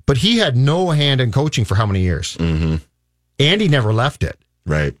camps, but he had no hand in coaching for how many years? Mm-hmm. Andy never left it.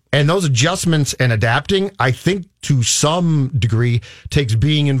 Right. And those adjustments and adapting, I think to some degree, takes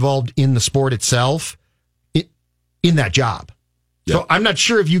being involved in the sport itself in that job. Yep. So I'm not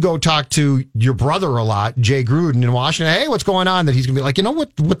sure if you go talk to your brother a lot, Jay Gruden in Washington, hey, what's going on? That he's going to be like,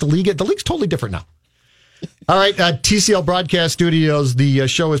 what the league's totally different now. All right, TCL Broadcast Studios, the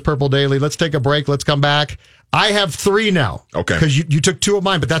show is Purple Daily. Let's take a break. Let's come back. I have 3 now. Okay. Because you took 2 of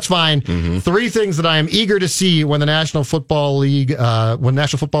mine, but that's fine. Mm-hmm. 3 things that I am eager to see when the National Football League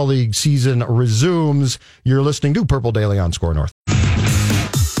season resumes. You're listening to Purple Daily on Score North.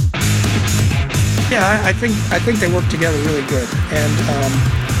 Yeah, I think they work together really good,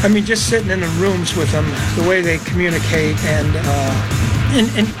 and just sitting in the rooms with them, the way they communicate, and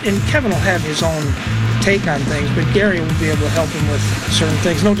Kevin will have his own take on things, but Gary will be able to help him with certain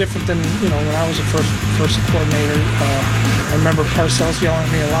things. No different than when I was a first coordinator. I remember Parcells yelling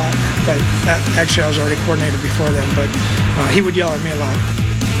at me a lot, but actually I was already coordinator before then. But he would yell at me a lot.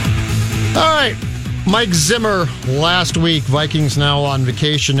 All right. Mike Zimmer last week. Vikings now on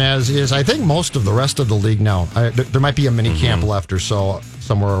vacation, as is, I think, most of the rest of the league now. There might be a mini camp left or so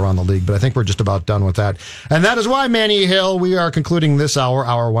somewhere around the league, but I think we're just about done with that. And that is why, Manny Hill, we are concluding this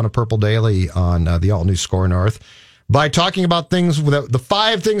hour 1 of Purple Daily on the all-new Score North by talking about the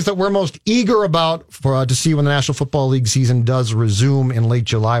 5 things that we're most eager about to see when the National Football League season does resume in late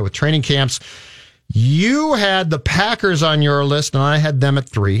July with training camps. You had the Packers on your list, and I had them at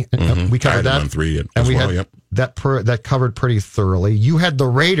 3. Mm-hmm. We covered that. On 3 and we had yep. that covered pretty thoroughly. You had the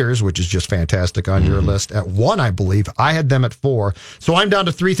Raiders, which is just fantastic, on your list at 1, I believe. I had them at 4. So I'm down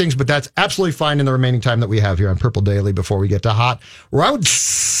to 3 things, but that's absolutely fine in the remaining time that we have here on Purple Daily before we get to Hot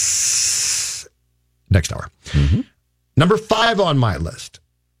Routes next hour. Mm-hmm. Number 5 on my list.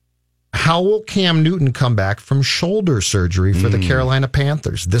 How will Cam Newton come back from shoulder surgery for the Carolina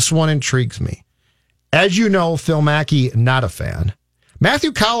Panthers? This one intrigues me. As you know, Phil Mackey, not a fan.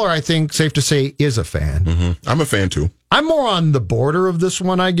 Matthew Collar, I think, safe to say, is a fan. Mm-hmm. I'm a fan, too. I'm more on the border of this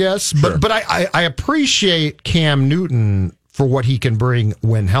one, I guess. Sure. But I appreciate Cam Newton for what he can bring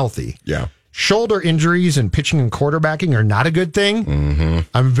when healthy. Yeah. Shoulder injuries and pitching and quarterbacking are not a good thing. Mm-hmm.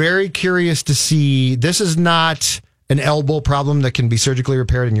 I'm very curious to see. This is not an elbow problem that can be surgically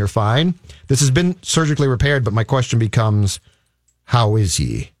repaired and you're fine. This has been surgically repaired, but my question becomes, how is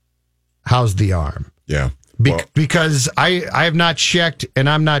he? How's the arm? Yeah. Because I have not checked, and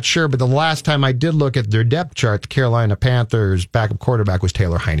I'm not sure, but the last time I did look at their depth chart, the Carolina Panthers' backup quarterback was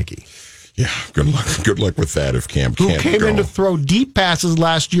Taylor Heineke. Yeah, good luck with that if Cam can't Who came go. in to throw deep passes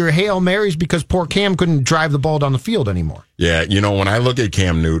last year, Hail Marys, because poor Cam couldn't drive the ball down the field anymore. Yeah, when I look at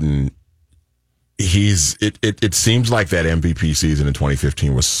Cam Newton, it seems like that MVP season in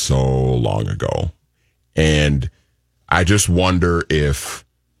 2015 was so long ago. And I just wonder if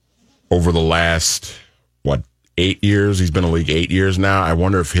over the last, 8 years, he's been in the league 8 years now, I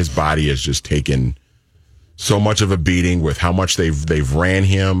wonder if his body has just taken so much of a beating with how much they've ran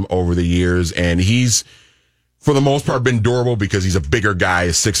him over the years. And he's, for the most part, been durable because he's a bigger guy,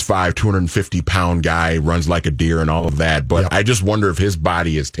 a 6'5", 250-pound guy, runs like a deer and all of that. But yep. I just wonder if his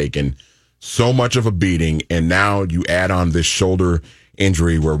body has taken so much of a beating, and now you add on this shoulder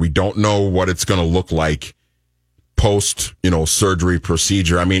injury where we don't know what it's going to look like post, surgery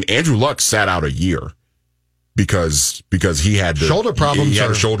procedure. I mean, Andrew Luck sat out a year because he had shoulder problems. He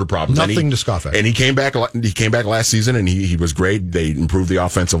had shoulder problems. Nothing to scoff at. And he came back last season, and he was great. They improved the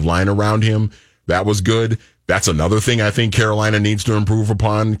offensive line around him. That was good. That's another thing I think Carolina needs to improve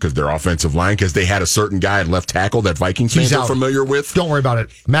upon because their offensive line, because they had a certain guy at left tackle that Vikings fans are familiar with. Don't worry about it.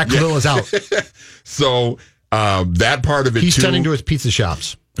 Matt Kalil is out. So that part of it, he's too. tending to his pizza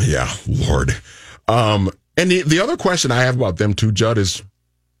shops. Yeah, Lord. And the other question I have about them, too, Judd, is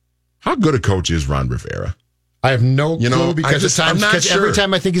how good a coach is Ron Rivera? I have no clue because every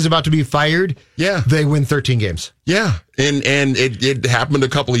time I think he's about to be fired, they win 13 games. Yeah, and it happened a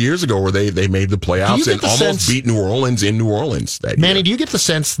couple of years ago where they made the playoffs and almost beat New Orleans in New Orleans that year. Manny, do you get the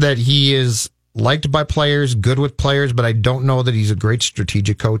sense that he is liked by players, good with players, but I don't know that he's a great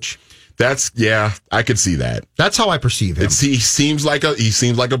strategic coach? I could see that. That's how I perceive him. He seems like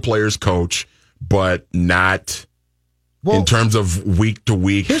a player's coach, but not. Well, in terms of week to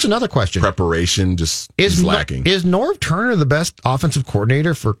week, here's another question: preparation just is lacking. Is Norv Turner the best offensive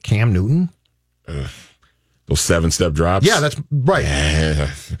coordinator for Cam Newton? Those 7-step drops. Yeah, that's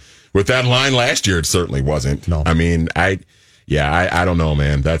right. With that line last year, it certainly wasn't. No, I mean, I don't know,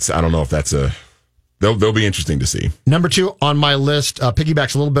 man. I don't know if that's a. They'll be interesting to see. Number 2 on my list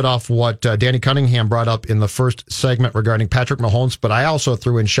piggybacks a little bit off what Danny Cunningham brought up in the first segment regarding Patrick Mahomes, but I also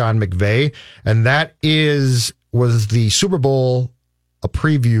threw in Sean McVay, and that was the Super Bowl a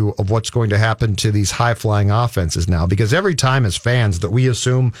preview of what's going to happen to these high-flying offenses now? Because every time as fans that we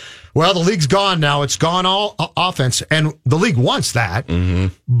assume, well, the league's gone now, it's gone all offense, and the league wants that.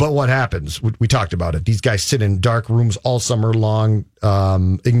 Mm-hmm. But what happens? We talked about it. These guys sit in dark rooms all summer long,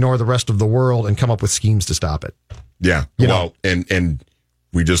 ignore the rest of the world, and come up with schemes to stop it. Yeah. And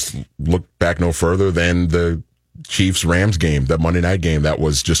we just look back no further than the Chiefs-Rams game, that Monday night game. That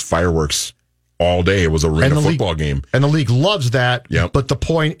was just fireworks all day. It was a arena football game. And the league loves that. Yep. But the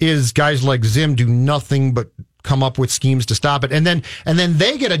point is guys like Zim do nothing but come up with schemes to stop it. And then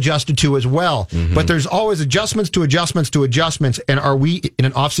they get adjusted to as well. Mm-hmm. But there's always adjustments to adjustments to adjustments. And are we in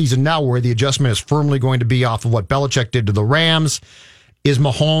an offseason now where the adjustment is firmly going to be off of what Belichick did to the Rams? Is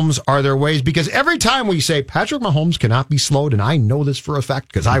Mahomes, are there ways? Because every time we say Patrick Mahomes cannot be slowed, and I know this for a fact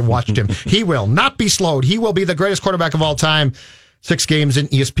because I watched him, he will not be slowed. He will be the greatest quarterback of all time. 6 games in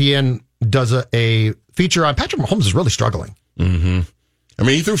ESPN does a feature on Patrick Mahomes is really struggling. Mm-hmm. I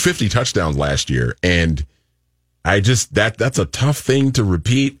mean, he threw 50 touchdowns last year, and that's a tough thing to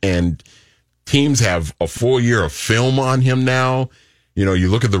repeat. And teams have a full year of film on him now. You know, you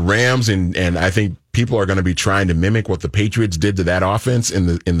look at the Rams, and I think people are going to be trying to mimic what the Patriots did to that offense in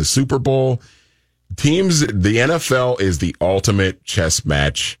the Super Bowl. The NFL is the ultimate chess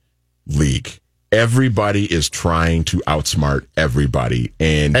match league. Everybody is trying to outsmart everybody.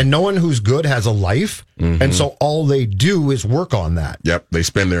 And no one who's good has a life. Mm-hmm. And so all they do is work on that. Yep. They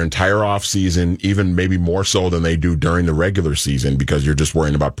spend their entire off season, even maybe more so than they do during the regular season, because you're just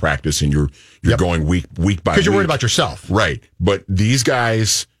worrying about practice and you're going week by week. Because you're worried about yourself. Right. But these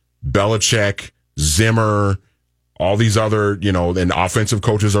guys, Belichick, Zimmer, all these other, and offensive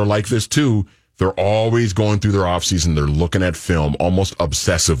coaches are like this too. They're always going through their offseason. They're looking at film almost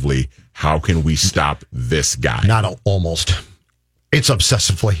obsessively. How can we stop this guy? Not almost. It's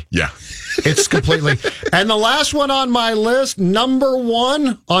obsessively. Yeah. It's completely. And the last one on my list, number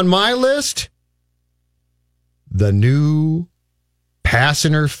 1 on my list, the new pass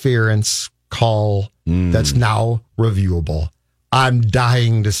interference call that's now reviewable. I'm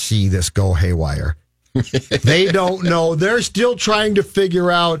dying to see this go haywire. They don't know. They're still trying to figure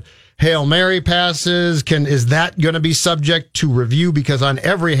out Hail Mary passes, is that going to be subject to review? Because on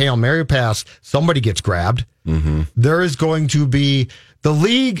every Hail Mary pass, somebody gets grabbed. Mm-hmm. There is going to be, the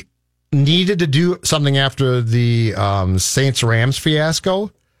league needed to do something after the Saints-Rams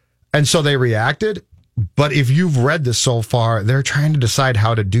fiasco, and so they reacted. But if you've read this so far, they're trying to decide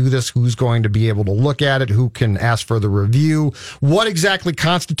how to do this, who's going to be able to look at it, who can ask for the review, what exactly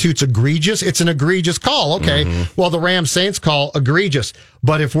constitutes egregious. It's an egregious call. Okay, well, the Rams-Saints call, egregious.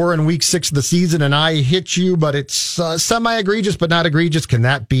 But if we're in week 6 of the season and I hit you, but it's semi-egregious but not egregious, can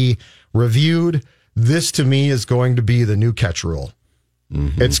that be reviewed? This, to me, is going to be the new catch rule.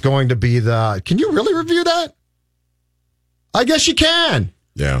 Mm-hmm. It's going to be can you really review that? I guess you can.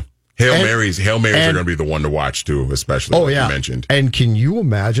 Yeah. Hail Marys are going to be the one to watch, too, especially you mentioned. And can you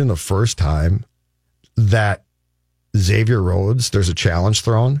imagine the first time that Xavier Rhodes, there's a challenge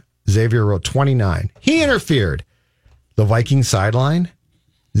thrown? Xavier Rhodes, 29. He interfered. The Viking sideline,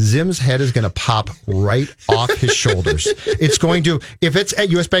 Zim's head is going to pop right off his shoulders. It's going to, if it's at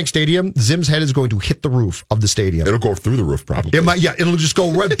US Bank Stadium, Zim's head is going to hit the roof of the stadium. It'll go through the roof, probably. It'll just go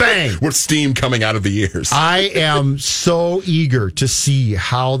right bang. With steam coming out of the ears. I am so eager to see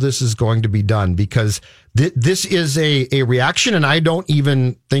how this is going to be done, because this is a reaction, and I don't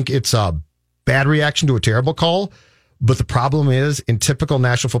even think it's a bad reaction to a terrible call. But the problem is, in typical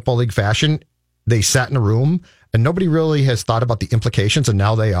National Football League fashion, they sat in a room and nobody really has thought about the implications, and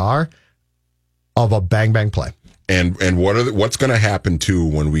now they are, of a bang-bang play. And what's going to happen, too,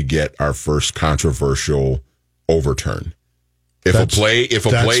 when we get our first controversial overturn? If a play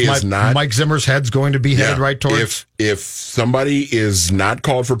is not... Mike Zimmer's head's going to be headed right towards... If somebody is not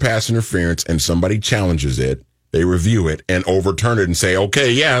called for pass interference and somebody challenges it, they review it and overturn it and say,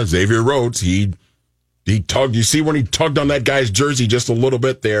 okay, yeah, Xavier Rhodes, he tugged. You see when he tugged on that guy's jersey just a little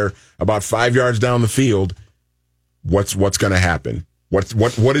bit there, about 5 yards down the field, what's going to happen?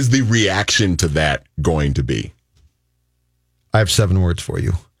 What is the reaction to that going to be? I have 7 words for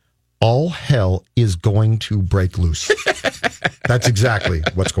you. All hell is going to break loose. That's exactly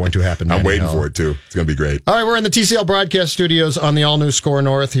what's going to happen. I'm waiting for it, too. It's going to be great. All right, we're in the TCL broadcast studios on the all-new Score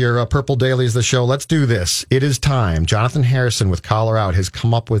North here. Purple Daily is the show. Let's do this. It is time. Jonathan Harrison with Caller Out has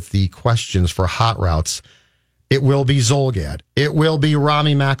come up with the questions for Hot Routes. It will be Zolgad. It will be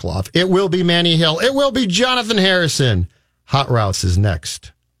Rami Makloff. It will be Manny Hill. It will be Jonathan Harrison. Hot Routes is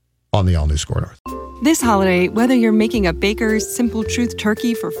next on the all-new Score North. This holiday, whether you're making a Baker's Simple Truth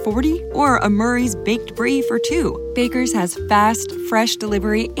turkey for 40 or a Murray's Baked Brie for 2, Baker's has fast, fresh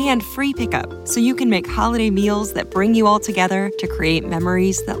delivery and free pickup, so you can make holiday meals that bring you all together to create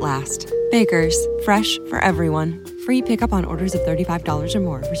memories that last. Baker's, fresh for everyone. Free pickup on orders of $35 or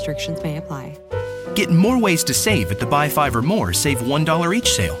more. Restrictions may apply. Get more ways to save at the Buy 5 or More Save $1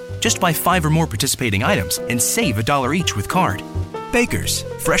 each sale. Just buy 5 or more participating items and save $1 each with card. Baker's,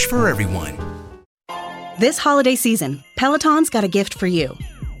 fresh for everyone. This holiday season, Peloton's got a gift for you.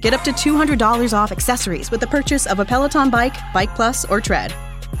 Get up to $200 off accessories with the purchase of a Peloton bike, Bike Plus, or Tread.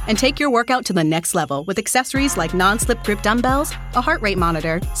 And take your workout to the next level with accessories like non-slip grip dumbbells, a heart rate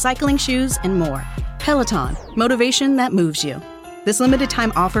monitor, cycling shoes, and more. Peloton, motivation that moves you. This limited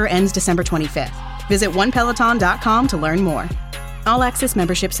time offer ends December 25th. Visit onepeloton.com to learn more. All access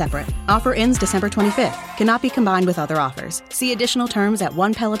membership separate. Offer ends December 25th. Cannot be combined with other offers. See additional terms at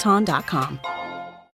onepeloton.com.